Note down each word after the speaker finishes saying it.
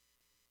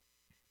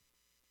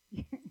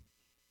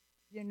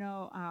You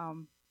know,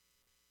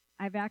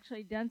 I've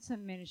actually done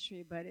some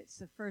ministry, but it's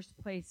the first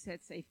place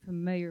that's a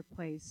familiar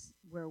place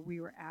where we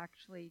were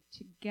actually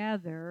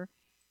together.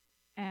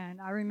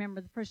 And I remember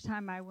the first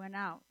time I went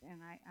out, and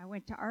I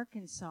went to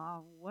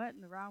Arkansas. What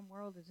in the round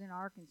world is in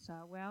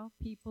Arkansas? Well,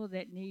 people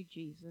that need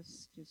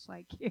Jesus, just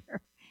like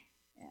here.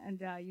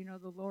 And, you know,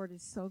 the Lord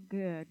is so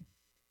good.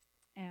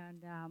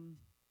 And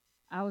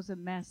I was a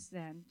mess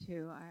then,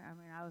 too. I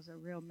mean, I was a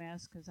real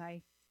mess because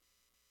I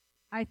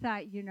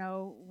thought, you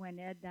know, when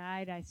Ed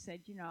died, I said,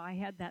 you know, I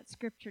had that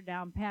scripture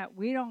down pat.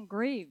 We don't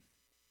grieve.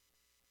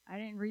 I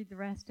didn't read the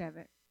rest of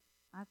it.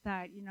 I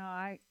thought, you know,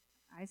 I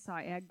saw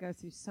Ed go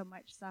through so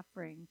much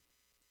suffering.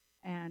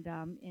 And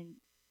in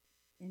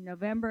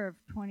November of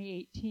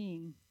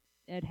 2018,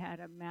 Ed had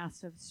a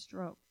massive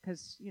stroke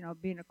because, you know,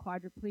 being a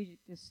quadriplegic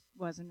just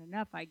wasn't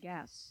enough, I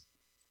guess.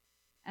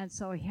 And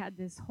so he had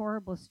this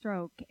horrible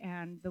stroke.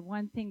 And the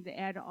one thing that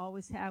Ed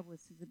always had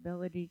was his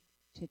ability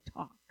to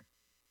talk.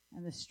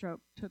 And the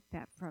stroke took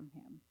that from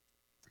him.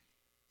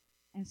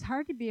 And it's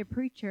hard to be a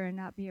preacher and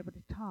not be able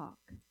to talk.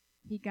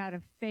 He got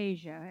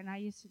aphasia, and I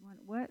used to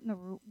wonder, what in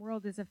the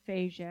world is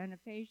aphasia? And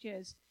aphasia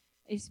is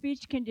a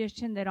speech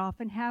condition that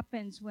often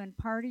happens when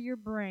part of your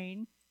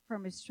brain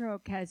from a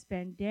stroke has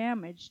been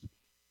damaged,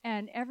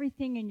 and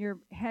everything in your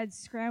head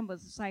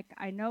scrambles. It's like,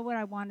 I know what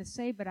I want to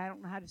say, but I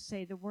don't know how to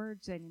say the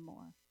words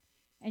anymore.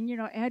 And, you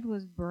know, Ed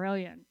was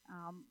brilliant.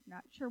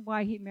 Not sure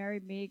why he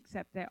married me,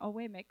 except that, oh,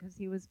 wait a minute, because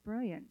he was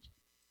brilliant.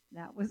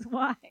 That was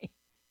why.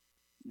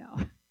 No,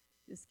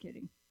 just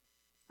kidding.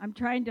 I'm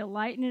trying to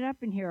lighten it up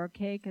in here,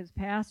 okay, because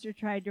Pastor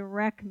tried to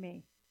wreck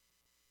me.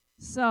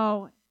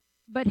 So,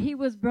 but he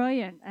was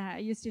brilliant. I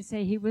used to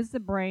say he was the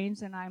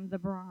brains and I'm the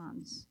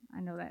bronze. I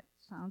know that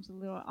sounds a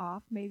little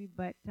off maybe,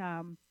 but,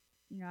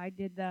 you know, I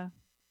did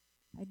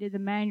the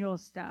manual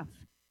stuff,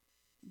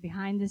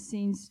 behind the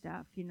scenes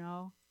stuff, you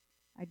know.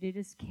 I did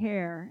his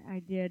care. I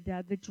did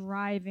the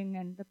driving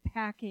and the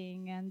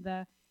packing and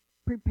the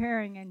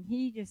preparing, and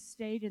he just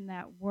stayed in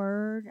that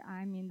word.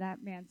 I mean,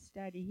 that man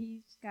studied.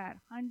 He's got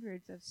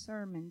hundreds of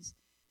sermons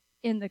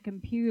in the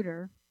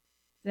computer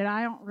that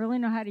I don't really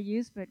know how to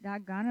use, but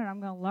doggone it, I'm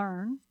going to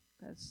learn,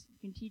 because you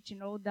can teach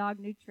an old dog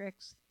new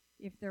tricks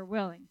if they're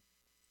willing.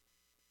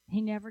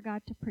 He never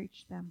got to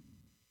preach them,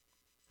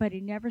 but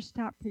he never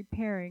stopped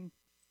preparing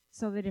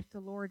so that if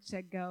the Lord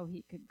said go,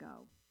 he could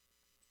go.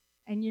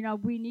 And, you know,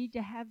 we need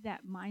to have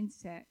that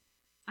mindset.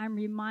 I'm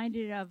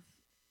reminded of,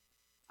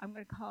 I'm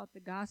going to call it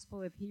the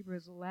Gospel of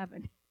Hebrews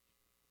 11.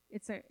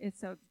 It's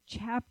a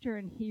chapter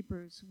in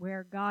Hebrews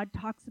where God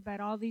talks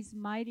about all these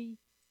mighty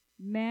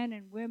men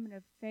and women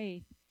of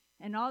faith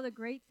and all the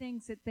great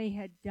things that they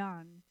had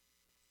done.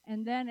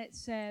 And then it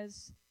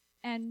says,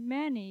 and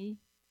many,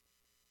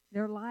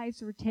 their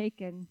lives were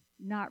taken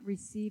not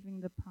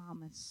receiving the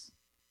promise,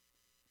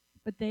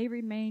 but they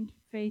remained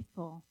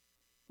faithful.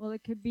 Well,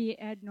 it could be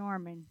Ed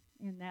Norman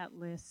in that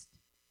list,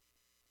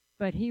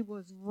 but he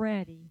was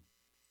ready.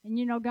 And,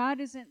 you know,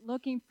 God isn't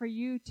looking for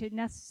you to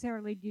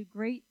necessarily do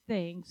great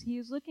things. He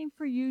is looking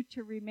for you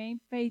to remain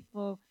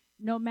faithful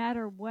no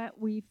matter what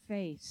we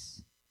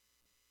face.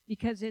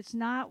 Because it's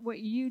not what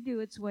you do,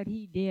 it's what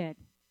he did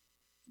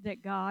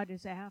that God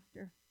is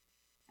after.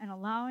 And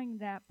allowing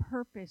that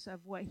purpose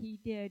of what he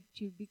did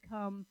to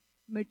become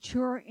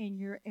mature in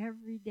your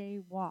everyday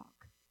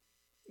walk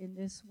in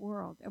this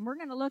world. And we're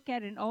going to look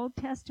at an Old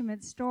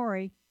Testament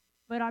story.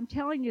 But I'm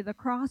telling you, the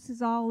cross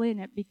is all in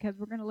it, because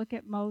we're going to look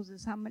at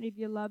Moses. How many of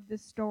you love the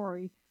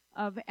story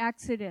of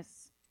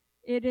Exodus?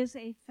 It is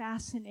a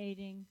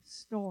fascinating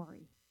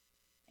story.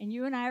 And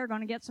you and I are going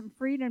to get some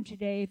freedom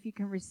today if you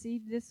can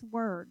receive this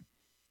word.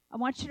 I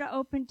want you to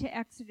open to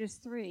Exodus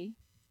 3,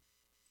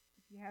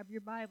 if you have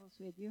your Bibles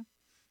with you.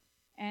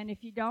 And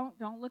if you don't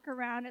look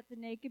around at the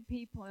naked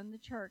people in the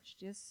church.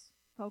 Just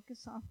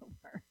focus on the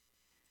word.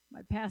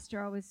 My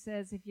pastor always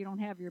says, if you don't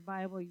have your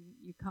Bible,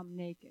 you come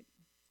naked.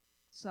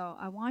 So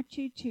I want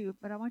you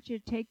to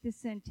take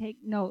this in, take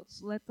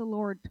notes. Let the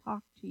Lord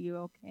talk to you,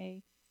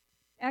 okay?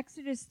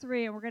 Exodus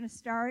 3, and we're going to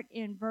start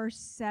in verse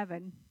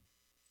 7.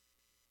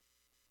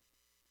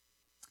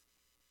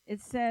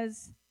 It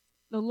says,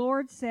 the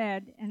Lord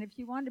said, and if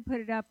you want to put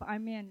it up,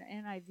 I'm in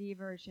NIV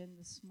version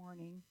this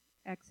morning,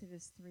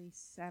 Exodus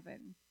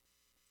 3:7.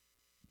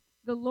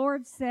 The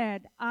Lord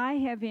said, I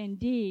have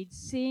indeed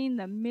seen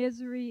the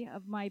misery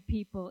of my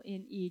people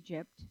in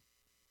Egypt.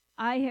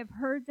 I have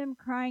heard them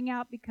crying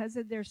out because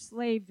of their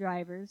slave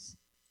drivers,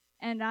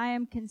 and I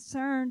am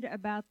concerned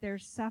about their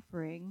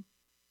suffering.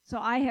 So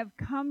I have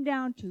come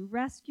down to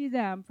rescue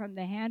them from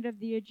the hand of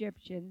the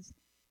Egyptians,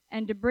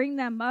 and to bring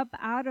them up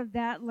out of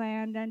that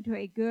land unto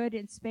a good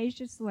and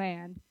spacious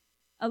land,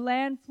 a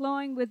land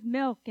flowing with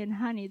milk and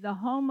honey, the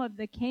home of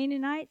the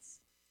Canaanites,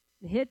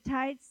 the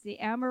Hittites, the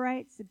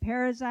Amorites, the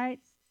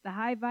Perizzites, the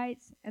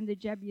Hivites, and the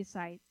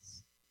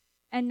Jebusites.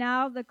 And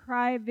now the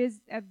cry of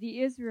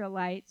the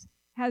Israelites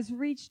has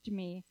reached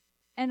me,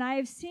 and I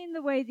have seen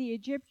the way the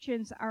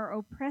Egyptians are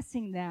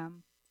oppressing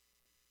them.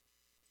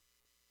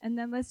 And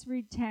then let's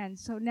read 10.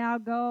 So now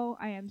go,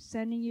 I am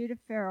sending you to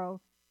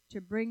Pharaoh,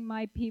 to bring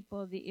my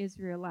people, the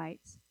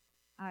Israelites,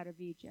 out of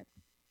Egypt.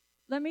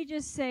 Let me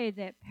just say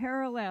that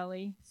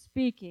parallelly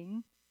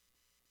speaking,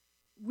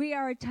 we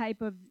are a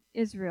type of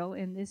Israel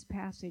in this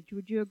passage.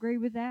 Would you agree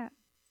with that?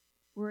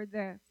 We're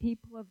the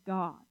people of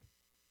God.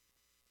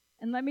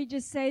 And let me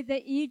just say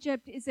that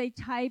Egypt is a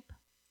type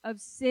of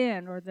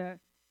sin, or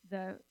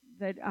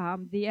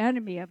the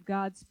enemy of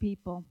God's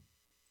people.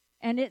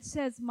 And it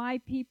says, my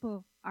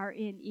people are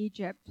in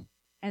Egypt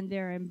and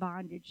they're in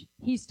bondage.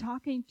 He's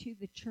talking to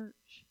the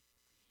church.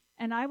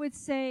 And I would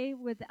say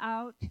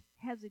without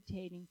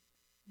hesitating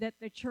that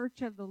the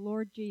church of the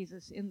Lord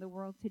Jesus in the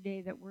world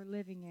today that we're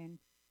living in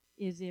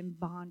is in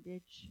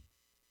bondage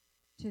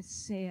to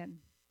sin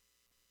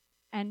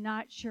and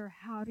not sure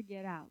how to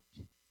get out.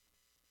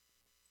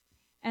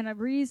 And a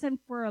reason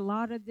for a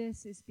lot of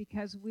this is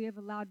because we have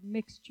allowed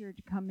mixture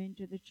to come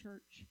into the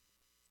church.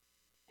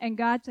 And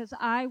God says,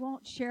 I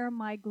won't share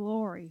my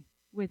glory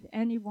with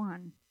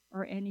anyone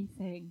or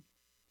anything.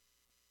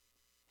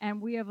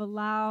 And we have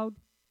allowed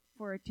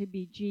for it to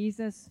be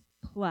Jesus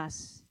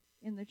plus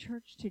in the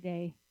church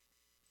today.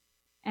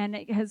 And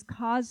it has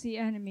caused the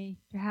enemy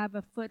to have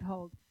a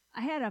foothold.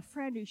 I had a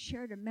friend who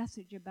shared a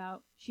message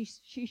about,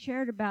 she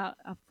shared about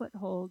a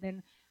foothold,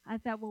 and I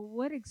thought, well,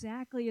 what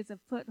exactly is a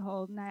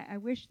foothold? And I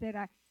wish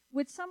that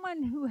would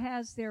someone who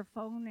has their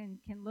phone and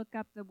can look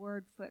up the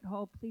word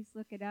foothold, please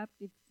look it up,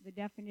 the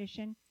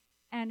definition.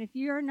 And if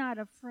you're not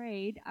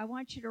afraid, I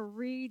want you to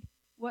read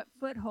what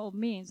foothold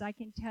means. I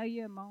can tell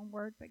you in my own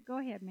word, but go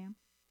ahead, ma'am.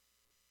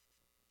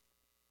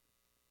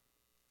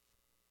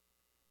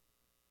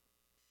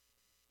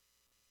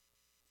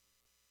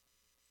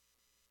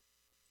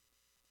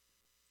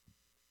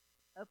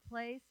 A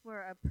place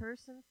where a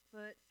person's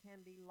foot can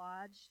be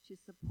lodged to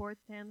support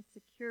them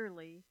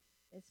securely,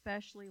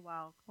 especially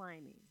while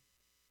climbing.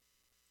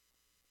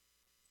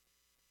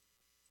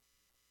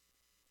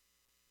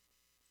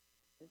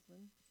 This one?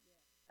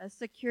 Yeah. A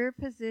secure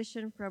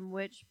position from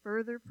which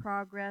further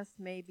progress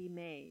may be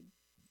made.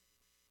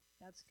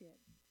 That's good.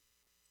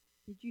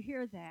 Did you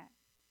hear that?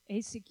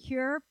 A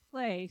secure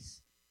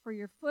place for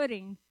your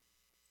footing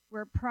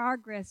where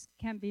progress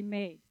can be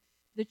made.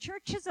 The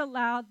church has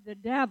allowed the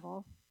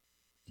devil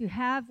to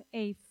have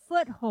a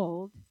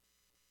foothold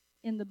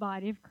in the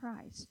body of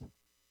Christ.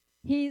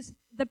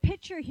 The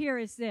picture here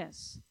is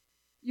this.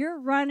 You're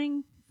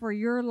running for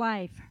your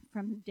life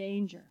from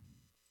danger.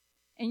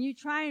 And you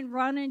try and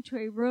run into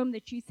a room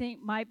that you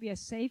think might be a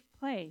safe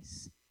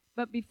place.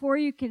 But before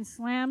you can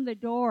slam the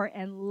door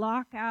and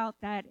lock out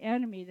that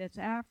enemy that's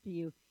after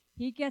you,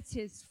 he gets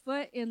his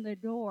foot in the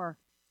door,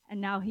 and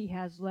now he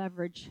has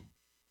leverage.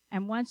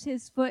 And once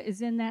his foot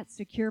is in that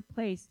secure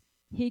place,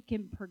 he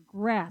can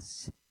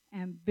progress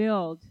and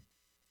build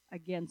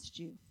against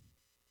you.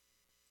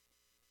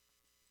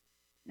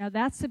 Now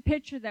that's the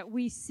picture that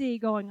we see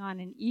going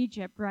on in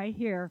Egypt right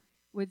here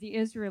with the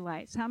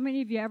Israelites. How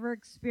many of you ever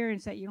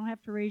experienced that? You don't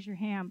have to raise your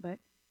hand, but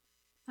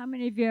how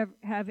many of you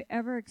have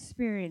ever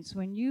experienced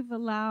when you've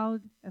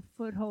allowed a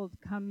foothold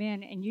to come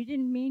in and you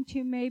didn't mean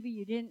to, maybe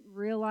you didn't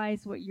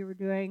realize what you were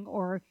doing,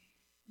 or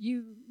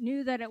you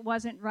knew that it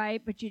wasn't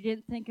right, but you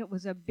didn't think it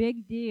was a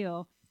big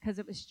deal because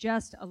it was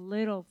just a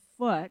little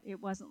foot. It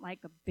wasn't like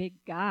a big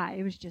guy.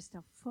 It was just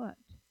a foot.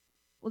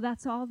 Well,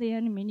 that's all the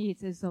enemy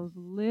needs, is those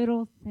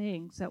little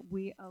things that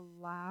we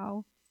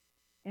allow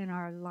in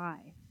our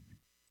life.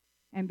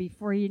 And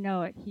before you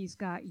know it, he's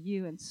got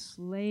you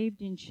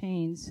enslaved in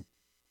chains,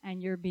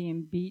 and you're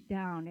being beat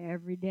down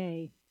every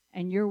day.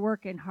 And you're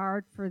working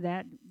hard for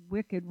that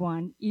wicked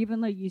one,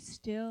 even though you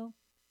still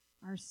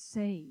are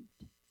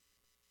saved.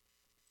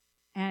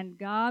 And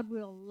God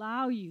will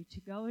allow you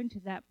to go into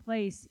that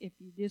place if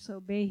you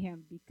disobey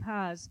him,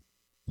 because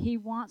he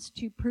wants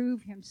to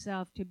prove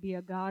himself to be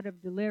a God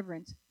of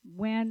deliverance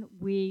when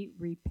we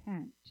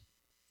repent.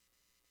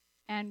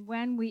 And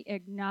when we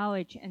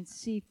acknowledge and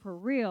see for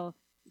real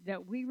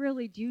that we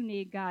really do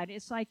need God.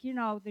 It's like,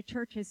 the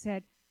church has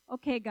said,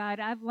 okay,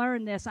 God, I've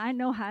learned this. I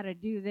know how to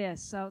do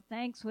this. So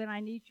thanks, when I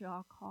need you,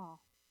 I'll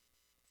call.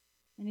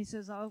 And he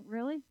says, oh,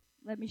 really?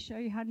 Let me show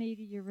you how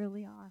needy you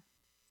really are.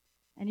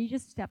 And he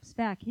just steps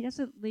back. He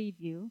doesn't leave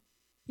you.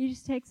 He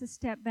just takes a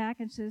step back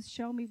and says,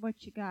 show me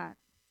what you got.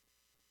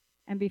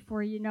 And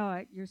before you know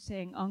it, you're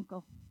saying,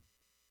 Uncle.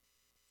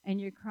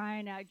 And you're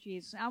crying out,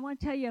 Jesus. I want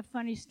to tell you a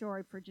funny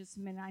story for just a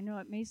minute. I know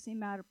it may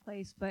seem out of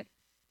place, but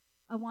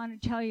I want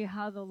to tell you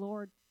how the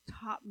Lord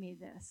taught me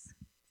this.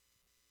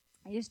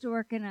 I used to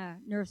work in a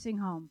nursing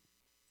home.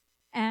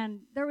 And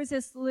there was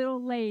this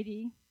little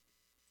lady.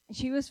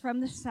 She was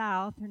from the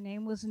South. Her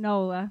name was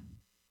Nola.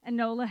 And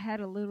Nola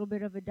had a little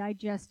bit of a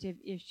digestive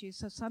issue,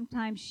 so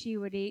sometimes she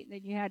would eat, and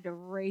then you had to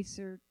race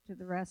her to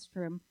the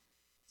restroom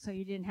so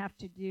you didn't have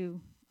to do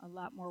a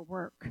lot more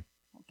work.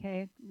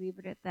 Okay? Leave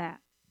it at that.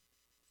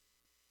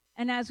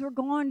 And as we're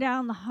going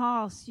down the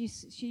hall,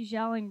 she's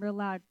yelling real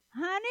loud,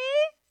 honey,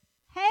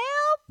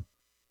 help,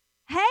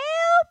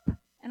 help.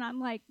 And I'm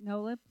like,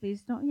 Nola,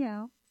 please don't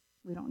yell.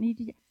 We don't need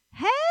to yell.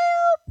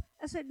 Help!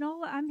 I said,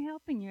 Nola, I'm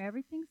helping you.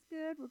 Everything's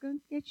good. We're going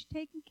to get you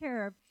taken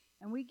care of.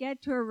 And we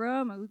get to a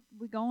room, and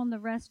we go in the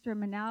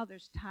restroom, and now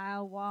there's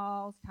tile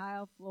walls,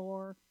 tile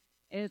floor.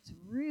 It's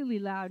really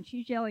loud, and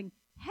she's yelling,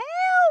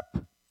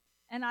 "Help!"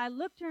 And I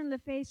looked her in the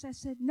face. I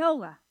said,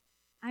 "Nola,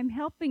 I'm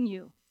helping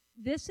you.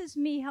 This is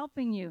me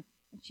helping you."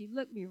 And she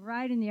looked me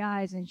right in the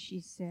eyes, and she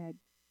said,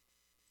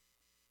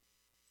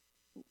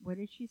 what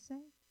did she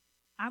say?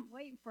 I'm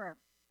waiting for her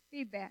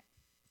feedback.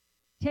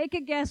 Take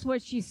a guess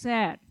what she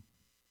said.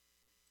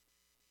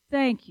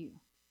 Thank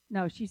you.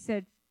 No, she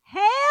said,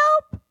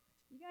 "Help!"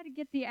 You got to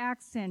get the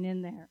accent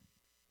in there.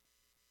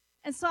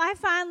 And so I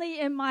finally,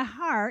 in my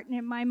heart and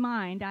in my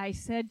mind, I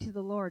said to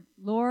the Lord,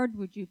 "Lord,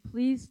 would you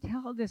please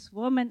tell this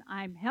woman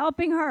I'm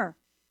helping her?"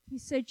 He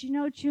said, "You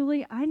know,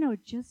 Julie, I know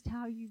just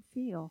how you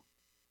feel."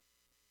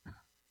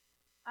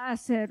 I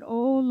said,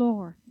 "Oh,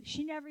 Lord."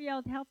 She never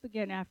yelled help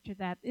again after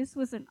that. This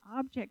was an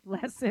object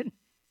lesson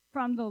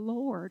from the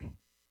Lord.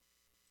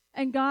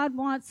 And God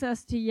wants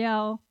us to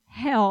yell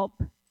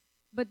help,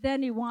 but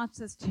then he wants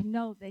us to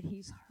know that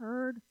he's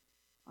heard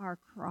our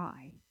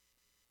cry.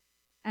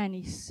 And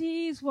he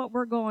sees what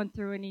we're going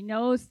through, and he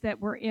knows that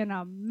we're in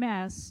a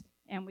mess,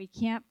 and we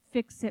can't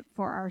fix it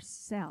for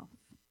ourselves.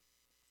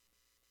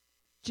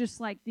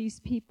 Just like these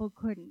people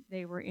couldn't.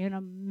 They were in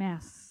a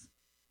mess.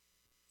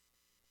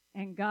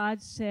 And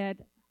God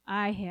said,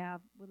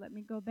 let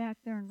me go back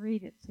there and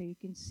read it so you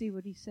can see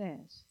what he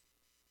says.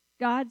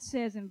 God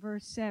says in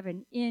verse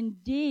 7,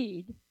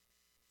 "Indeed,"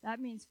 that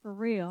means for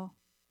real,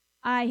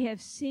 "I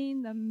have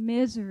seen the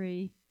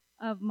misery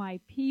of my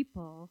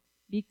people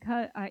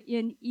because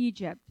in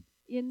Egypt,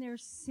 in their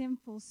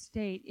sinful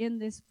state, in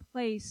this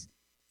place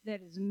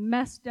that is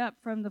messed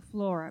up from the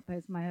floor up,"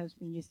 as my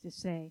husband used to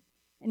say.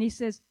 And he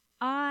says,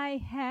 "I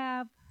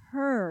have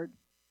heard."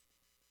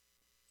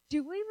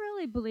 Do we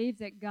really believe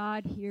that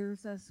God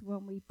hears us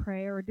when we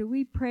pray, or do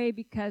we pray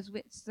because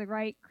it's the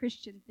right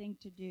Christian thing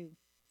to do?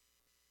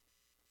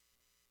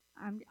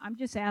 I'm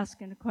just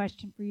asking a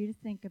question for you to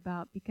think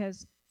about,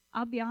 because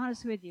I'll be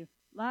honest with you.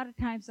 A lot of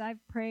times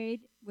I've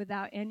prayed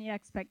without any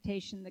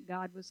expectation that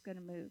God was going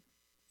to move.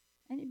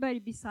 Anybody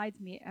besides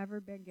me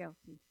ever been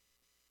guilty?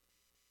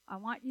 I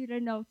want you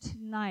to know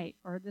tonight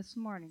or this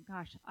morning,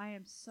 gosh, I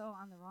am so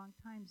on the wrong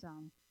time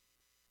zone.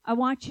 I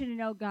want you to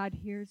know God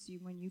hears you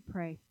when you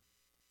pray.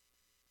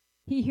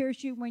 He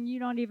hears you when you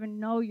don't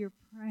even know you're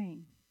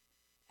praying.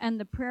 And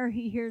the prayer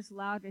he hears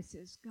loudest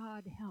is,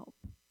 "God, help."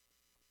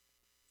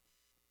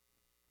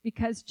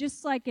 Because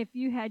just like if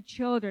you had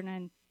children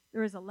and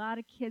there was a lot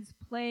of kids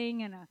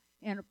playing in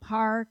a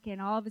park,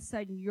 and all of a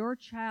sudden your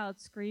child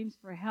screams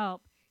for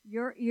help,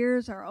 your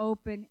ears are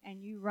open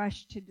and you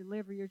rush to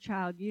deliver your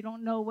child. You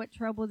don't know what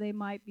trouble they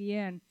might be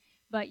in,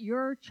 but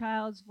your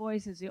child's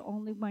voice is the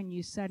only one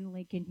you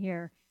suddenly can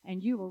hear,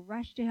 and you will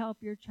rush to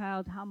help your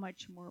child. How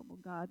much more will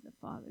God the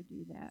Father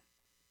do that?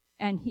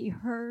 And he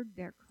heard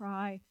their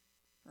cry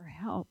for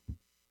help.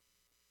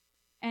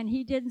 And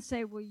he didn't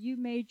say, "Well, you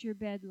made your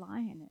bed, lie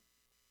in it."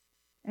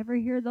 Ever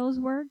hear those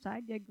words? I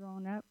did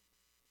growing up.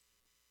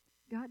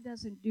 God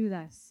doesn't do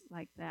us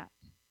like that.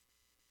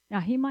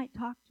 Now, he might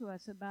talk to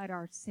us about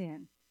our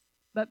sin,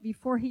 but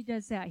before he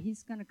does that,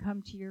 he's going to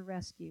come to your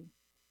rescue.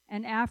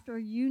 And after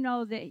you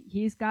know that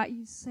he's got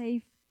you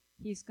safe,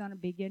 he's going to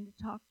begin to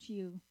talk to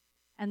you,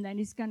 and then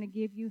he's going to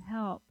give you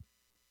help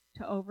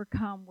to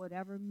overcome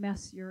whatever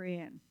mess you're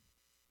in.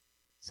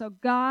 So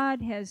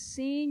God has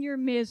seen your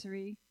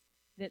misery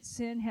that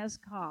sin has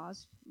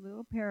caused.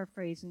 Little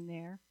paraphrasing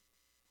there.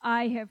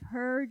 "I have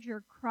heard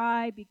your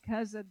cry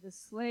because of the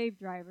slave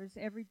drivers,"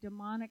 every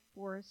demonic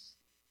force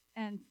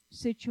and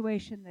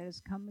situation that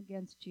has come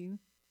against you.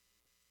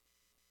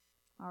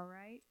 All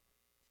right?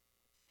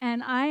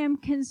 "And I am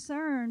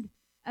concerned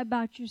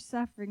about your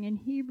suffering." In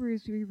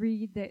Hebrews, we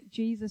read that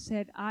Jesus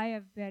said, "I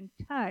have been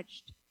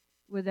touched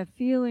with the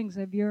feelings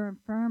of your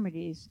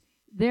infirmities.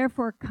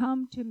 Therefore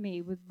come to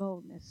me with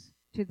boldness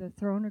to the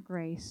throne of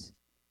grace,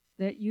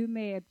 that you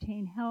may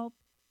obtain help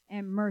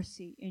and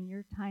mercy in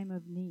your time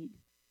of need."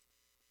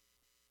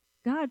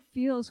 God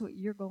feels what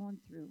you're going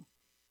through.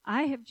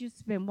 I have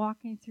just been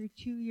walking through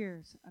 2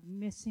 years of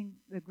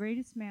missing the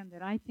greatest man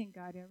that I think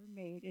God ever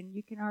made. And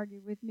you can argue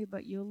with me,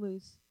 but you'll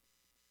lose.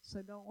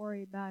 So don't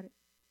worry about it.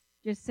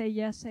 Just say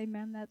yes,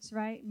 amen, that's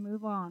right, and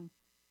move on.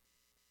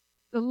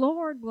 The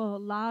Lord will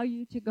allow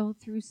you to go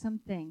through some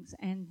things,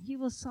 and he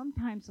will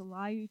sometimes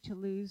allow you to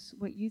lose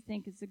what you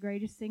think is the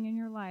greatest thing in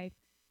your life,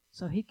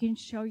 so he can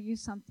show you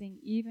something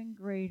even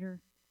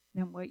greater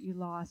than what you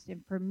lost.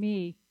 And for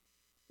me,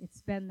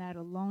 it's been that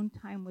alone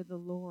time with the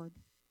Lord.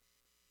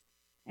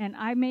 And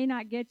I may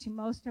not get to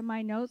most of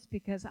my notes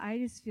because I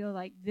just feel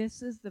like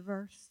this is the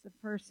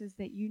verses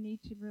that you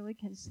need to really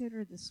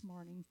consider this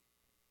morning.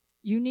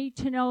 You need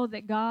to know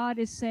that God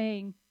is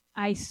saying,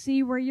 "I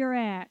see where you're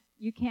at.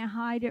 You can't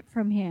hide it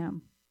from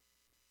him.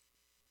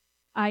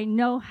 I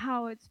know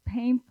how it's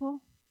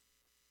painful.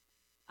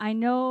 I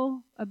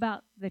know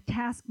about the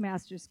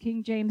taskmasters."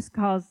 King James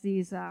calls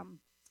these, what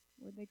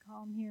do they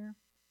call them here?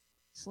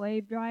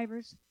 Slave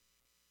drivers.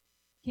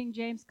 King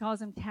James calls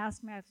them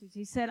taskmasters.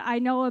 He said, "I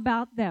know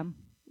about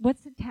them."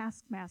 What's a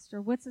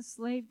taskmaster? What's a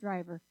slave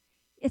driver?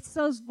 It's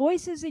those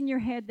voices in your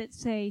head that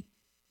say,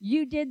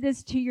 you did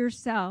this to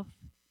yourself.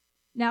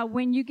 Now,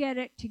 when you get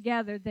it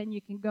together, then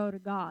you can go to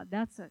God.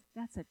 That's a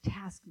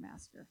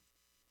taskmaster.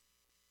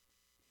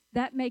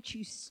 That makes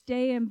you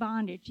stay in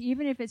bondage.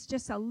 Even if it's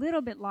just a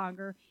little bit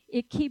longer,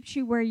 it keeps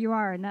you where you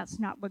are, and that's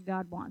not what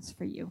God wants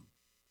for you.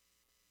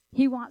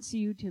 He wants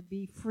you to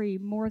be free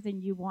more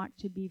than you want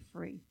to be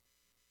free.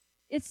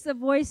 It's the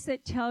voice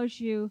that tells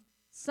you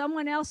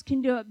someone else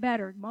can do it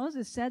better.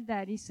 Moses said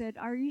that. He said,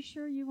 are you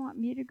sure you want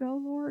me to go,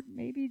 Lord?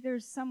 Maybe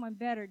there's someone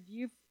better.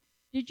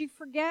 Did you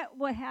forget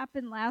what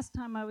happened last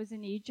time I was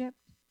in Egypt?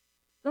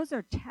 Those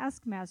are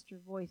taskmaster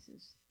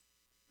voices.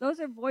 Those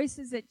are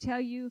voices that tell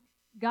you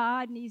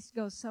God needs to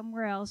go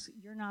somewhere else.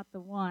 You're not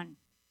the one.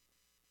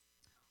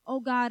 Oh,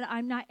 God,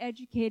 I'm not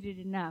educated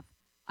enough.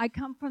 I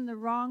come from the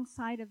wrong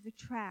side of the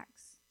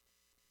tracks.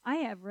 I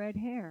have red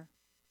hair.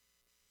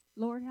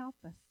 Lord, help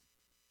us.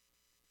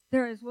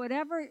 There is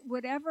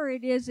whatever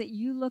it is that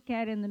you look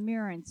at in the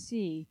mirror and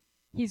see,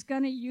 He's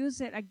going to use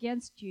it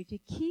against you to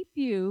keep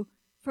you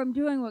from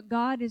doing what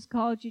God has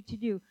called you to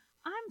do.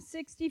 I'm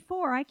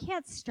 64. I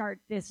can't start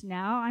this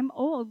now. I'm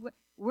old.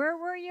 Where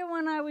were you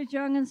when I was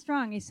young and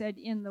strong? He said,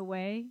 in the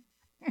way.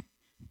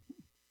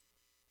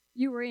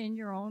 You were in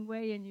your own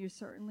way, and you're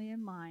certainly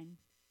in mine.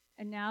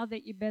 And now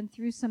that you've been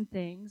through some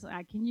things,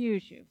 I can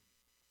use you.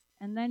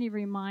 And then he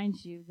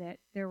reminds you that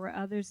there were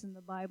others in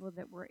the Bible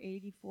that were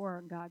 84,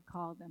 and God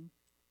called them.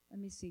 Let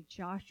me see.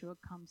 Joshua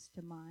comes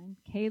to mind.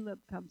 Caleb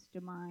comes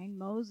to mind.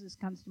 Moses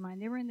comes to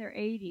mind. They were in their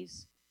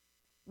 80s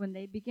when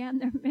they began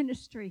their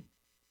ministry.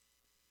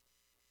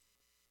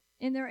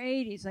 In their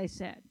 80s, I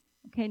said.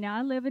 Okay, now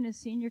I live in a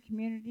senior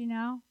community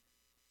now.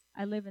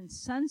 I live in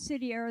Sun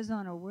City,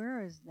 Arizona.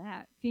 Where is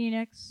that?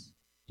 Phoenix.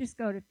 Just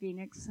go to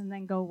Phoenix and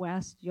then go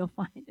west. You'll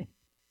find it.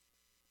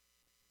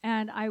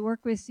 And I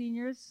work with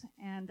seniors,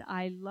 and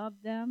I love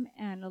them.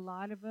 And a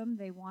lot of them,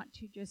 they want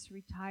to just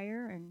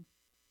retire and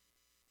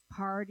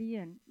party.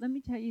 And let me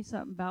tell you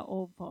something about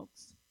old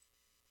folks.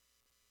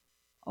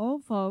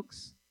 Old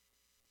folks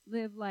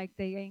live like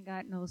they ain't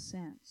got no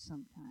sense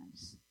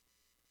sometimes.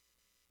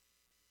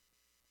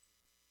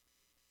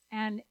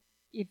 And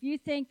if you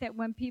think that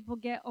when people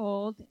get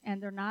old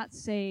and they're not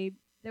saved,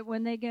 that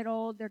when they get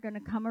old they're going to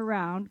come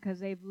around because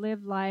they've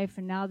lived life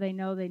and now they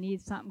know they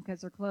need something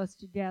because they're close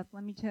to death,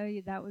 let me tell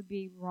you, that would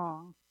be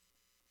wrong.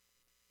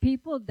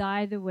 People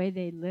die the way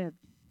they lived.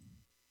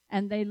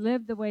 And they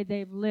live the way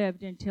they've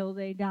lived until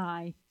they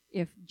die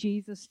if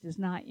Jesus does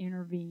not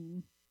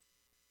intervene.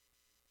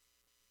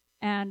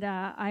 And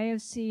I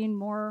have seen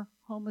more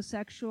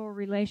homosexual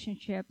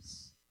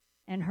relationships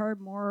and heard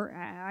more.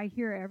 I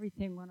hear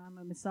everything when I'm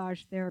a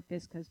massage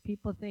therapist because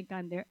people think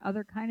I'm their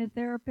other kind of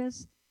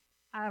therapist.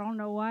 I don't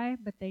know why,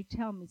 but they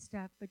tell me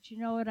stuff. But you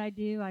know what I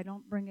do? I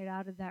don't bring it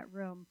out of that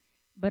room,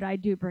 but I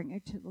do bring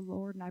it to the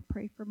Lord, and I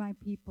pray for my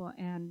people.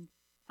 And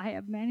I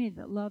have many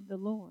that love the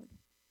Lord,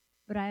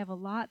 but I have a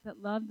lot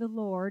that love the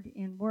Lord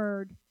in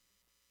word,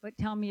 but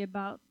tell me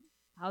about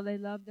how they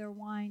love their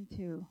wine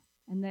too,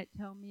 and that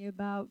tell me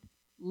about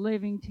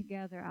living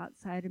together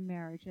outside of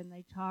marriage. And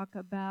they talk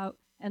about,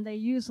 and they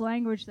use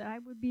language that I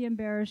would be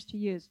embarrassed to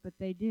use, but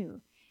they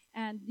do.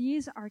 And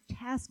these are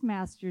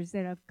taskmasters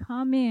that have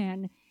come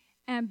in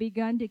and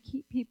begun to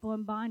keep people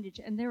in bondage.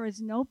 And there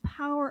is no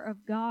power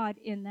of God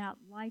in that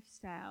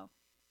lifestyle.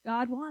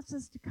 God wants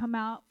us to come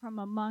out from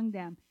among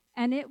them,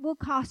 and it will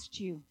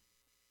cost you.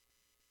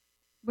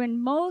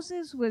 When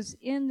Moses was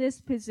in this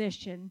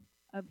position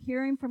of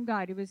hearing from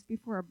God, it was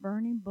before a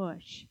burning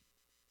bush.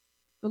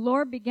 The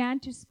Lord began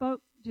to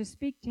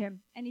speak to him,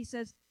 and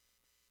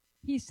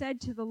he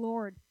said to the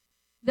Lord,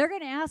 they're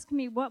going to ask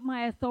me what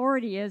my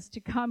authority is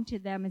to come to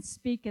them and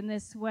speak in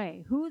this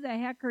way. Who the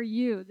heck are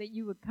you that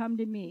you would come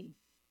to me?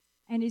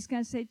 And he's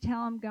going to say,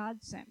 tell him God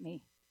sent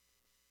me.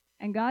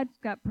 And God's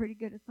got pretty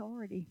good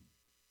authority.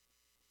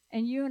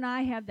 And you and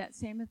I have that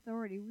same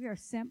authority. We are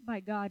sent by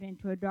God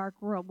into a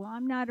dark world. Well,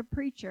 I'm not a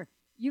preacher.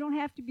 You don't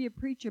have to be a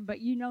preacher,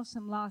 but you know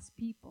some lost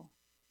people.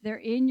 They're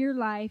in your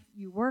life.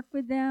 You work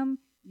with them.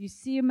 You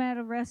see them at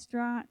a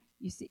restaurant.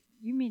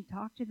 You mean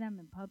talk to them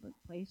in public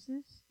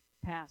places?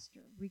 Pastor,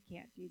 we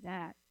can't do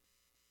that.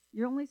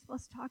 You're only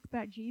supposed to talk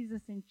about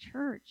Jesus in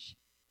church.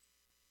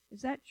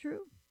 Is that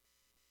true?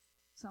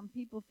 Some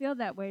people feel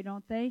that way,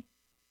 don't they?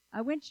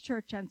 I went to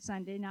church on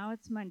Sunday. Now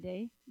it's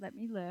Monday. Let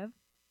me live.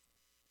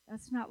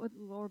 That's not what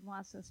the Lord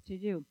wants us to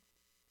do.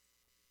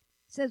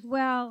 It says,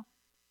 well,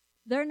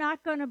 they're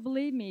not going to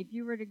believe me. If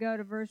you were to go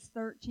to verse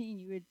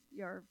 13,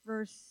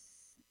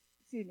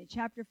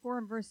 chapter 4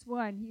 and verse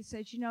 1, he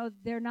says,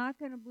 they're not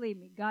going to believe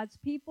me. God's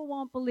people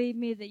won't believe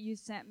me that you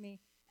sent me,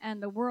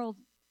 and the world,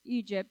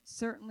 Egypt,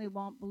 certainly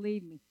won't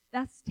believe me.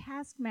 That's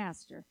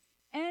taskmaster.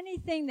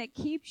 Anything that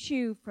keeps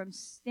you from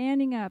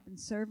standing up and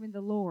serving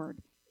the Lord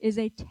is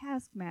a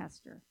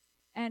taskmaster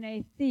and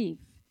a thief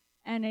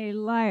and a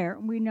liar.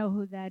 We know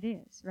who that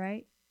is,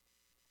 right?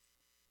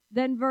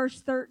 Then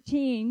verse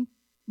 13,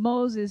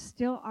 Moses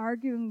still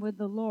arguing with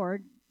the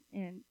Lord,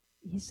 and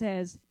he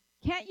says,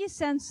 can't you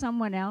send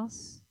someone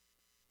else?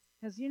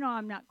 because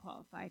I'm not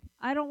qualified.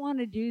 I don't want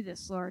to do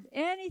this, Lord.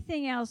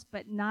 Anything else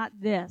but not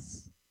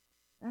this.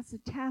 That's a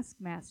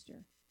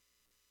taskmaster.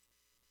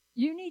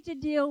 You need to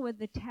deal with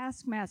the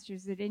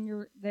taskmasters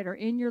that are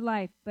in your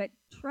life, but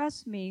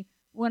trust me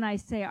when I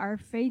say our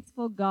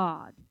faithful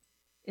God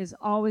is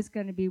always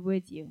going to be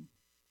with you.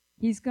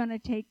 He's going to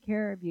take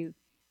care of you.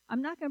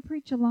 I'm not going to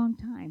preach a long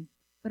time,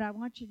 but I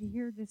want you to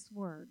hear this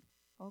word,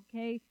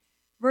 okay?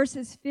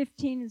 Verses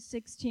 15 and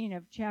 16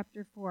 of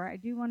chapter 4. I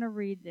do want to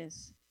read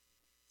this.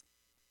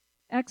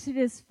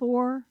 Exodus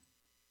 4,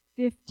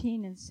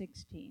 15 and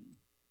 16.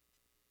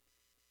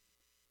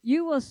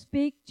 You will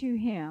speak to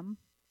him,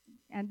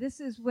 and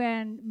this is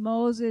when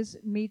Moses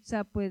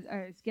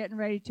is getting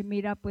ready to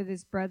meet up with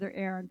his brother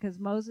Aaron, because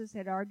Moses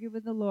had argued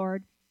with the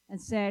Lord and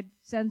said,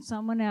 send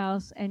someone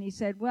else. And he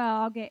said, well,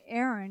 I'll get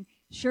Aaron.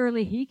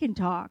 Surely he can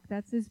talk.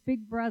 That's his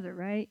big brother,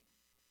 right?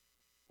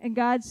 And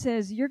God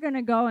says, you're going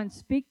to go and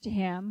speak to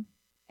him,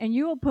 and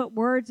you will put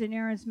words in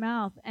Aaron's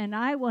mouth, and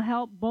I will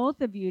help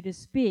both of you to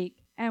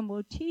speak and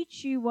will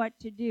teach you what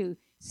to do.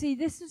 See,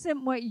 this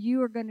isn't what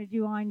you are going to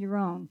do on your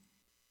own.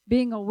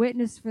 Being a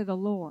witness for the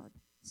Lord,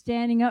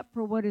 standing up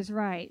for what is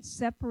right,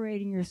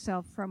 separating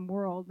yourself from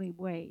worldly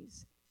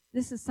ways.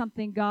 This is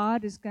something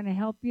God is going to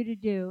help you to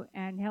do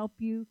and help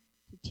you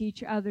to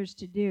teach others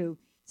to do.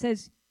 It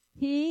says,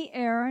 he,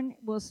 Aaron,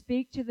 will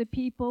speak to the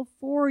people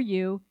for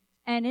you,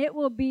 and it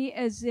will be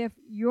as if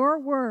your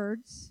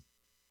words,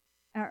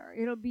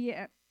 it'll be,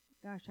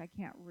 gosh, I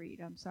can't read,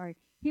 I'm sorry.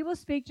 He will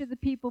speak to the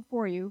people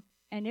for you,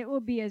 and it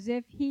will be as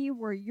if he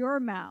were your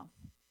mouth,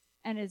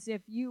 and as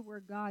if you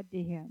were God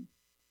to him.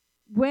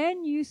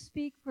 When you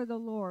speak for the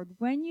Lord,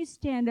 when you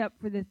stand up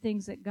for the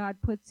things that God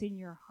puts in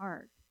your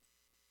heart,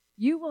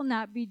 you will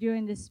not be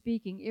doing the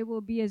speaking. It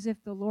will be as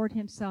if the Lord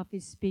himself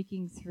is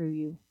speaking through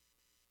you.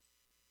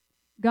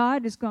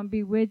 God is going to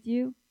be with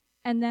you,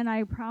 and then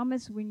I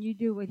promise when you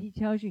do what he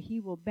tells you,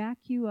 he will back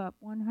you up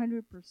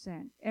 100%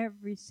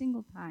 every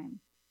single time.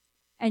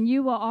 And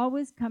you will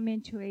always come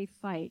into a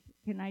fight.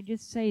 Can I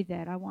just say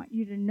that? I want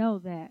you to know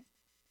that.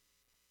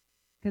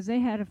 Because they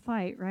had a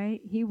fight,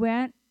 right? He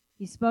went.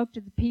 He spoke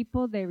to the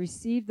people. They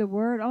received the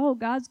word. Oh,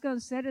 God's going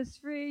to set us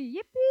free.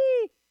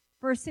 Yippee!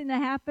 First thing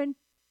that happened,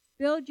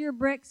 build your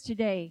bricks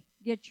today.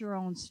 Get your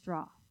own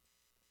straw.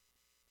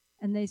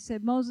 And they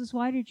said, Moses,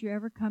 why did you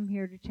ever come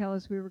here to tell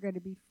us we were going to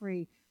be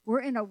free? We're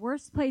in a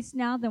worse place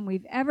now than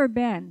we've ever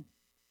been.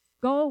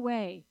 Go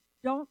away.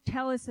 Don't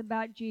tell us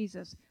about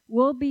Jesus.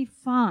 We'll be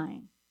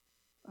fine.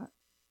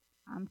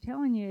 I'm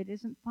telling you, it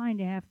isn't fine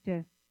to have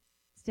to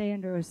stay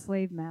under a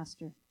slave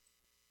master.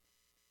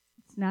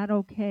 It's not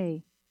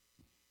okay.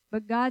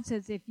 But God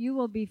says, if you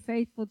will be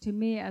faithful to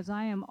me as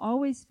I am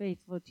always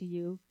faithful to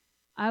you,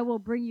 I will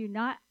bring you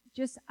not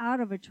just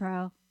out of a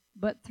trial,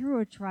 but through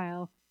a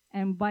trial.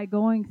 And by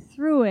going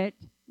through it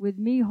with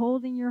me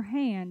holding your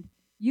hand,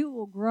 you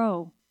will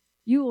grow.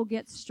 You will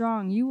get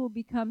strong. You will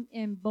become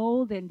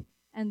emboldened,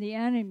 and the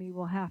enemy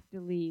will have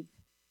to leave.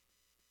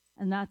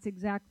 And that's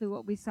exactly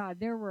what we saw.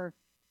 There were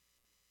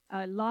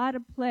a lot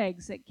of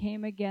plagues that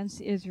came against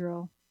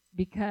Israel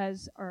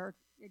or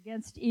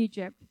against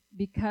Egypt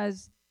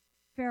because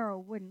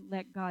Pharaoh wouldn't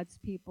let God's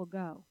people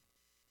go.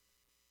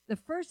 The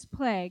first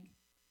plague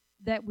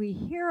that we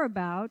hear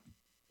about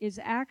is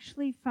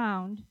actually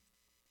found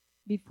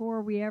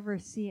before we ever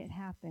see it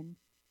happen.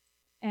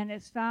 And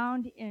it's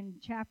found in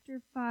chapter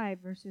 5,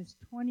 verses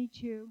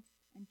 22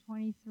 and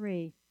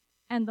 23.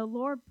 And the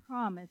Lord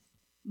promised.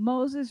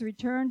 Moses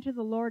returned to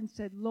the Lord and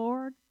said,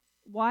 Lord,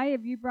 why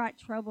have you brought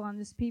trouble on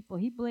this people?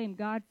 He blamed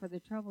God for the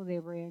trouble they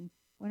were in,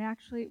 when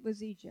actually it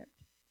was Egypt,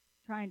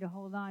 trying to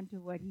hold on to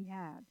what he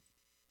had.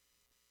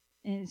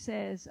 And it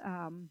says,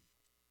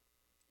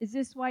 is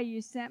this why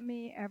you sent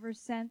me ever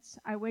since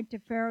I went to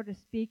Pharaoh to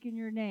speak in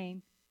your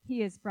name?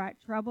 He has brought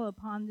trouble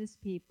upon this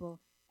people,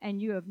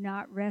 and you have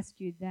not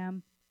rescued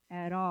them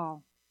at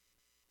all.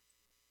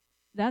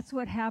 That's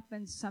what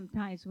happens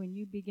sometimes when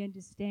you begin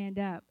to stand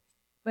up.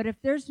 But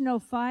if there's no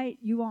fight,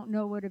 you won't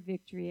know what a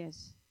victory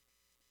is.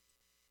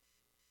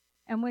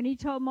 And when he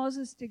told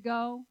Moses to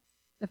go,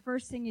 the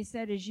first thing he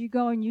said is, you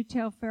go and you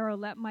tell Pharaoh,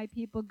 let my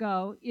people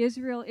go.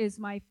 Israel is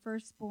my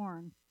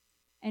firstborn.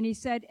 And he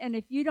said, and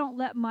if you don't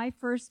let my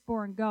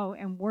firstborn go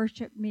and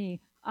worship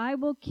me, I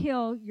will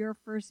kill your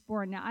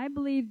firstborn. Now, I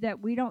believe that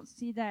we don't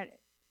see that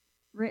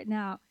written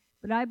out,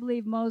 but I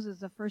believe Moses,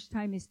 the first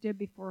time he stood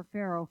before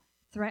Pharaoh,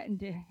 threatened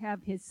to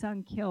have his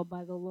son killed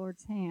by the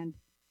Lord's hand.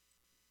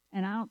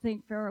 And I don't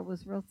think Pharaoh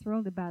was real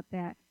thrilled about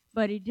that,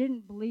 but he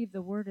didn't believe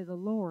the word of the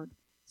Lord.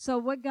 So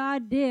what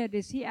God did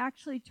is he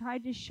actually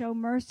tried to show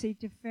mercy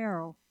to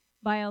Pharaoh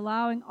by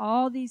allowing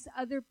all these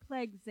other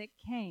plagues that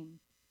came.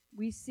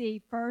 We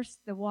see first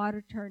the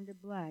water turned to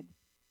blood.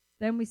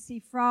 Then we see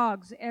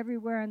frogs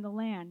everywhere in the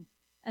land.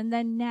 And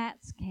then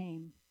gnats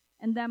came.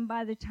 And then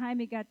by the time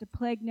he got to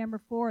plague number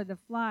 4, the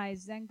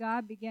flies, then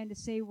God began to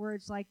say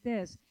words like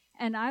this,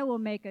 and I will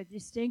make a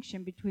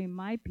distinction between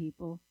my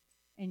people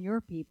and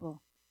your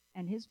people.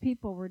 And his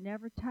people were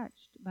never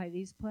touched by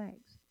these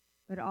plagues.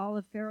 But all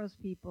of Pharaoh's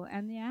people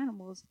and the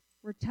animals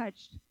were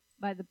touched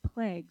by the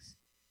plagues.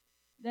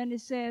 Then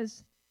it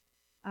says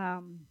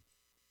that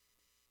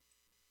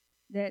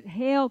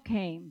hail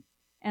came,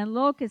 and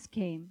locusts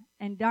came,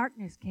 and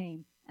darkness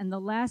came. And the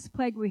last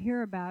plague we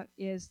hear about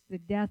is the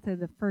death of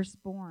the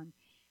firstborn.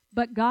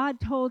 But God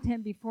told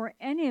him before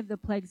any of the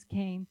plagues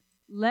came,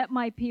 let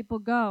my people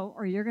go,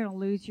 or you're going to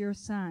lose your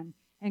son.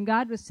 And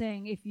God was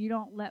saying, if you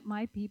don't let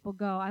my people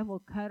go, I will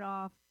cut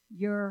off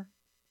your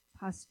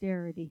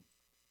posterity.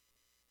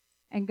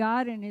 And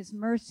God, in his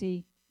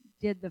mercy,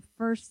 did the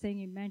first thing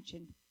he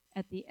mentioned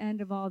at the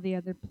end of all the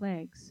other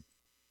plagues.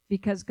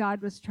 Because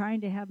God was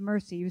trying to have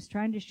mercy. He was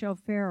trying to show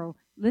Pharaoh,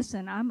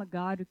 listen, I'm a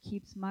God who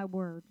keeps my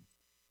word.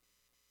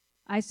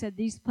 I said,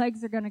 these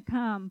plagues are going to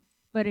come,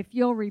 but if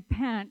you'll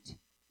repent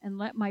and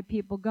let my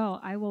people go,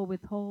 I will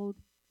withhold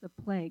the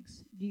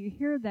plagues. Do you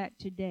hear that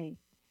today?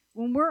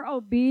 When we're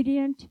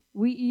obedient,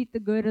 we eat the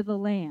good of the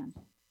land.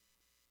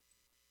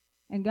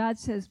 And God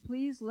says,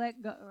 please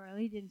let go. Or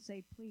he didn't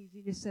say please.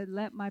 He just said,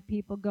 let my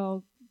people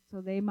go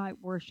so they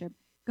might worship.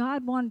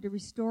 God wanted to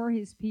restore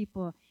his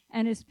people.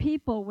 And his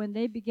people, when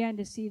they began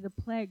to see the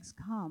plagues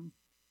come,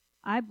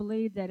 I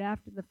believe that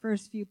after the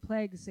first few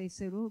plagues, they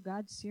said, oh,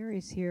 God's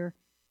serious here.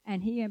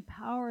 And he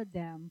empowered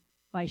them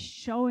by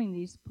showing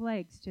these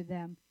plagues to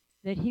them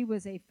that he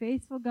was a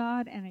faithful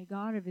God and a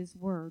God of his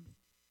word.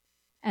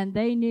 And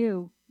they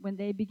knew when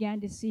they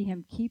began to see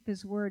him keep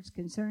his words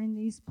concerning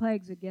these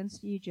plagues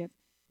against Egypt,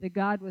 that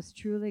God was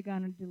truly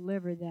going to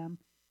deliver them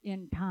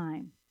in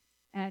time.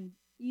 And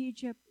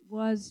Egypt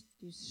was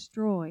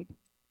destroyed.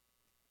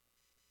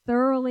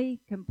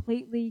 Thoroughly,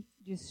 completely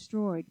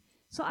destroyed.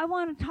 So I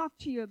want to talk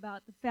to you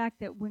about the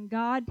fact that when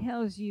God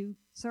tells you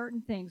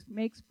certain things,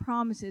 makes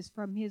promises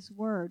from his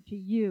word to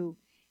you,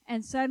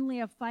 and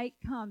suddenly a fight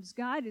comes,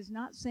 God is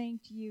not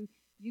saying to you,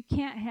 you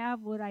can't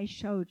have what I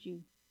showed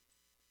you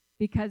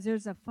because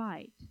there's a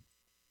fight.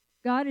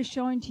 God is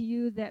showing to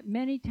you that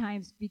many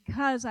times,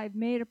 because I've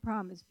made a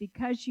promise,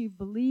 because you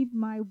believe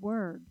my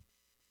word,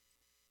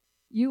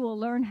 you will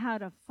learn how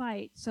to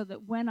fight so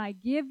that when I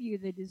give you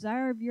the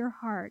desire of your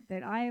heart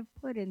that I have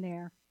put in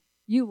there,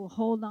 you will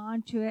hold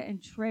on to it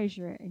and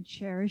treasure it and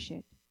cherish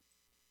it.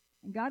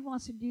 And God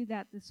wants to do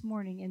that this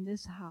morning in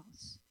this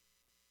house.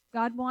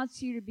 God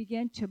wants you to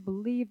begin to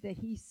believe that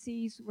he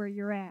sees where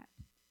you're at,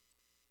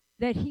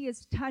 that he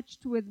is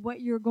touched with what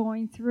you're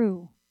going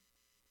through,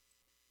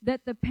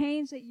 that the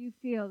pains that you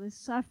feel, the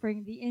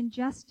suffering, the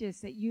injustice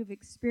that you've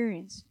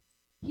experienced,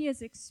 he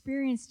has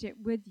experienced it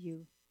with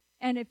you.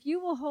 And if you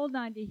will hold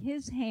on to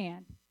his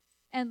hand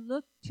and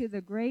look to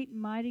the great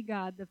and mighty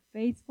God, the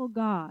faithful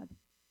God,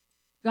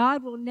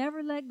 God will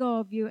never let go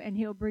of you, and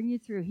he'll bring you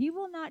through. He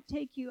will not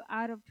take you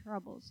out of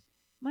troubles.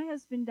 My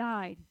husband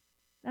died.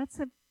 That's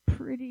a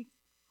pretty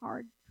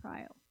hard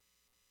trial.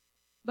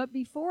 But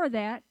before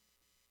that,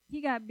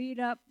 he got beat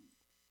up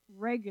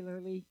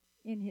regularly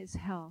in his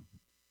health.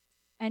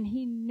 And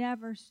he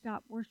never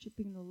stopped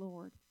worshiping the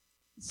Lord.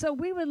 So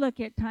we would look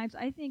at times,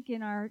 I think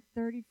in our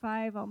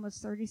 35,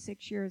 almost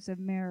 36 years of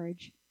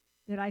marriage,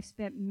 that I've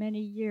spent many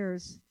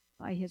years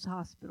by his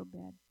hospital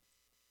bed.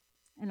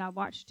 And I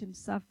watched him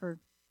suffer.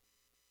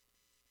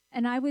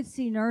 And I would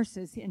see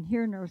nurses and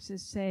hear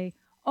nurses say,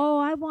 oh,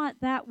 I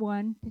want that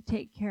one to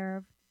take care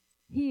of.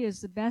 He is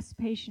the best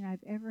patient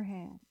I've ever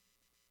had.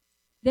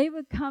 They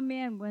would come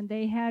in when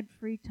they had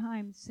free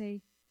time and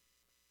say,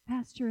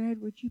 Pastor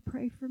Ed, would you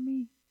pray for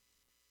me?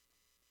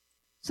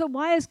 So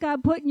why is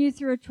God putting you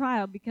through a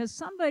trial? Because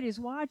somebody's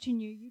watching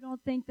you. You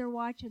don't think they're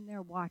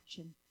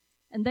watching.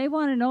 And they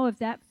want to know if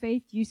that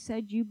faith you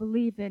said you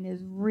believe in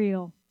is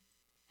real.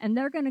 And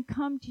they're going to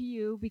come to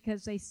you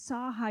because they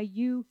saw how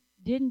you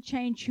didn't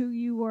change who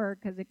you were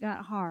because it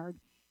got hard.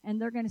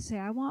 And they're going to say,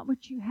 I want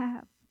what you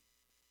have.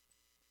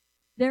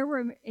 There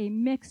were a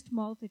mixed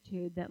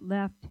multitude that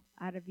left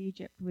out of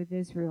Egypt with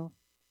Israel.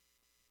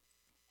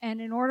 And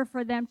in order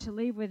for them to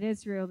leave with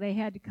Israel, they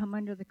had to come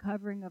under the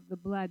covering of the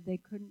blood. They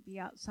couldn't be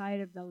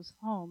outside of those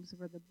homes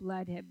where the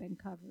blood had been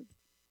covered.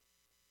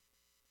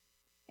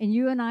 And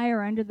you and I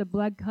are under the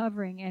blood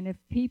covering, and if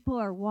people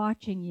are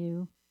watching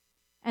you,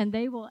 and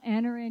they will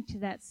enter into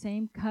that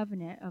same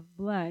covenant of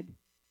blood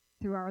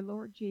through our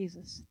Lord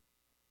Jesus,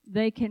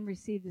 they can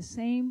receive the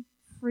same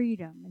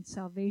freedom and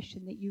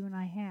salvation that you and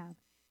I have.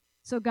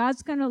 So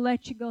God's going to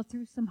let you go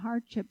through some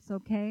hardships,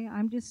 okay?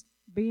 I'm just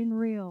being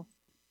real.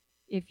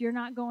 If you're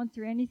not going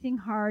through anything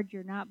hard,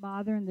 you're not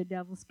bothering the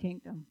devil's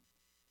kingdom.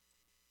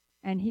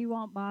 And he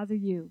won't bother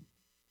you.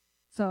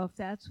 So if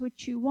that's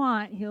what you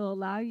want, he'll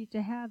allow you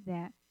to have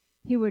that.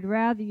 He would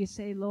rather you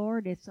say,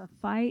 Lord, it's a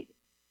fight,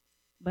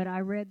 but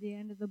I read the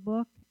end of the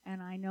book, and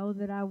I know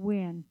that I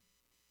win.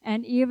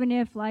 And even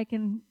if, like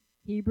in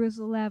Hebrews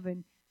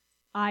 11,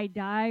 I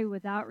die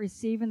without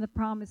receiving the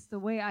promise the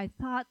way I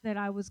thought that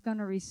I was going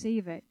to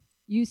receive it,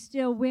 you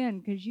still win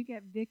because you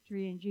get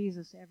victory in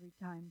Jesus every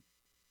time.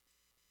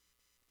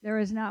 There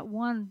is not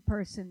one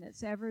person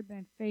that's ever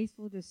been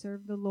faithful to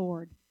serve the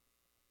Lord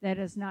that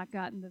has not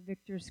gotten the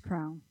victor's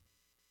crown.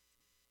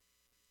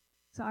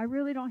 So I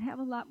really don't have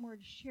a lot more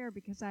to share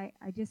because I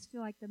just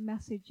feel like the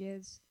message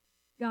is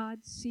God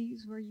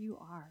sees where you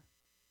are.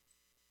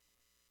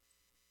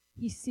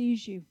 He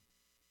sees you.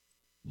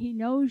 He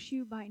knows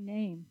you by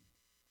name.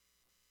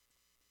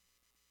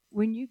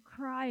 When you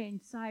cry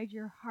inside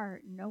your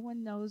heart, no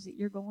one knows that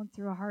you're going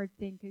through a hard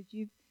thing because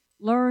you've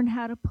learned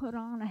how to put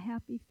on a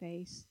happy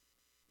face.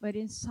 But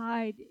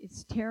inside,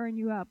 it's tearing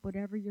you up,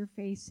 whatever you're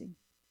facing.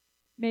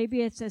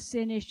 Maybe it's a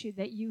sin issue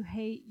that you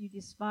hate, you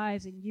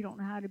despise, and you don't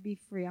know how to be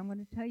free. I'm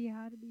going to tell you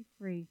how to be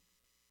free.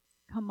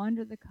 Come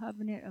under the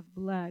covenant of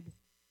blood.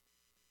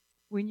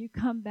 When you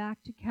come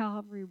back to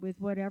Calvary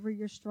with whatever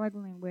you're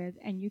struggling with,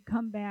 and you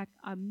come back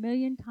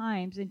 1,000,000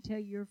 times until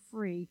you're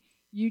free,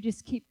 you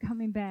just keep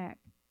coming back.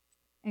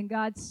 And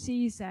God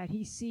sees that.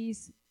 He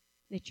sees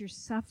that you're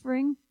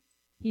suffering.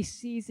 He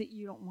sees that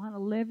you don't want to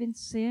live in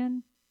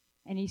sin.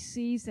 And He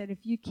sees that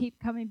if you keep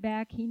coming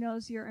back, He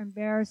knows you're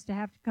embarrassed to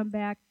have to come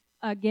back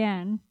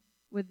again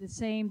with the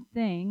same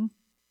thing.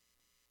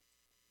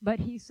 But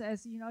He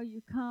says,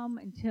 you come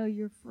until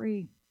you're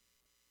free.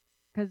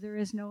 Because there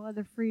is no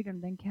other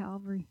freedom than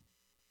Calvary.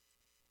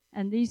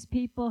 And these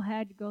people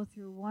had to go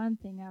through one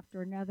thing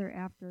after another,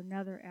 after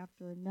another,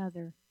 after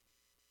another.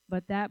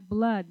 But that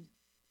blood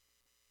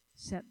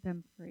set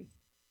them free.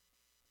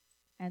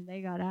 And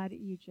they got out of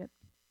Egypt.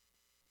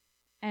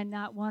 And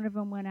not one of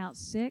them went out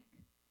sick.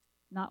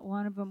 Not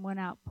one of them went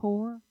out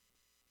poor.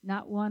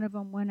 Not one of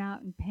them went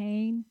out in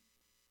pain.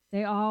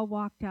 They all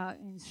walked out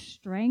in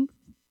strength.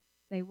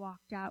 They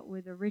walked out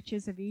with the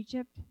riches of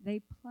Egypt.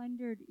 They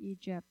plundered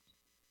Egypt.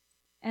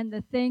 And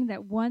the thing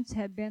that once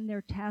had been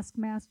their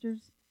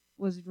taskmasters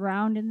was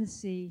drowned in the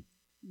sea,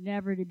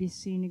 never to be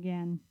seen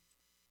again.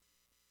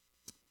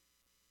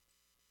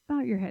 Bow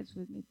your heads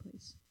with me,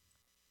 please.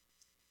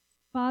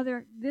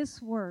 Father,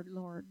 this word,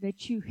 Lord,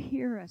 that you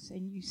hear us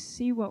and you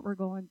see what we're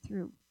going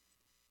through,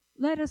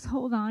 let us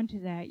hold on to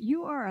that.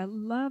 You are a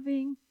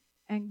loving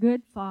and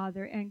good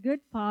Father, and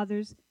good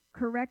fathers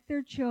correct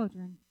their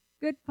children.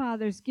 Good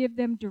fathers give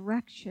them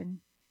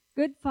direction.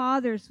 Good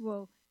fathers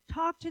will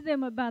talk to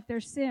them about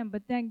their sin,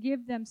 but then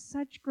give them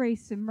such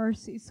grace and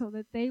mercy so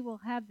that they will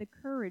have the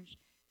courage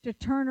to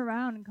turn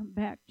around and come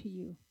back to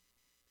you.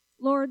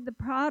 Lord, the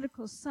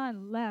prodigal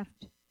son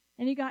left,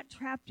 and he got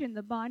trapped in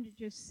the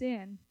bondage of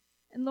sin.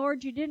 And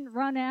Lord, you didn't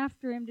run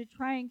after him to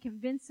try and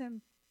convince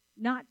him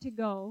not to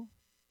go,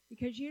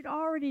 because you'd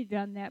already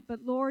done that. But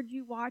Lord,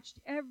 you watched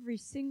every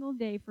single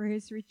day for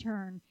his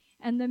return.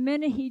 And the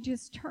minute he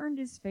just turned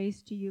his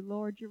face to you,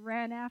 Lord, you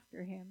ran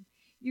after him.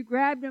 You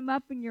grabbed him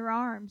up in your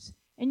arms,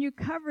 and you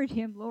covered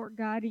him, Lord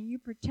God, and you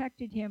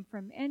protected him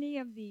from any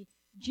of the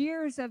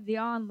jeers of the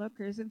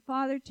onlookers. And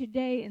Father,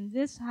 today in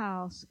this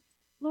house,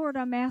 Lord,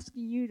 I'm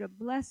asking you to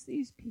bless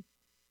these people.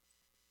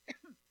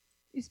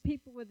 These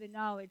people with the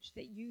knowledge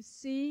that you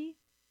see,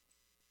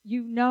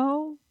 you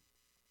know,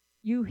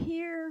 you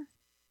hear,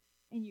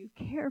 and you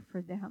care for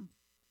them.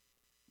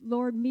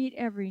 Lord, meet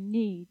every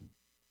need.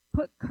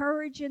 Put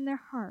courage in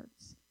their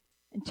hearts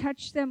and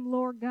touch them,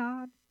 Lord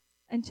God,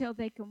 until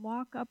they can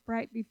walk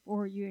upright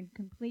before you in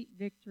complete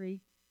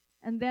victory.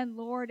 And then,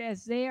 Lord,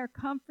 as they are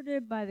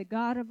comforted by the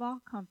God of all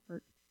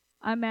comfort,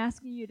 I'm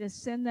asking you to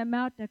send them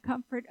out to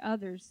comfort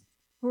others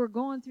who are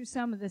going through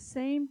some of the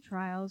same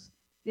trials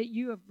that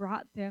you have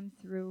brought them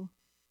through,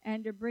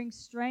 and to bring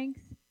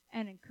strength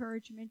and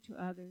encouragement to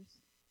others.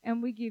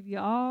 And we give you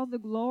all the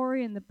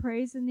glory and the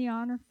praise and the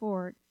honor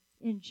for it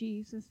in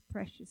Jesus'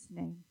 precious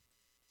name.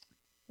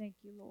 Thank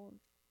you, Lord.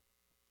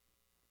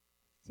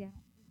 Yeah.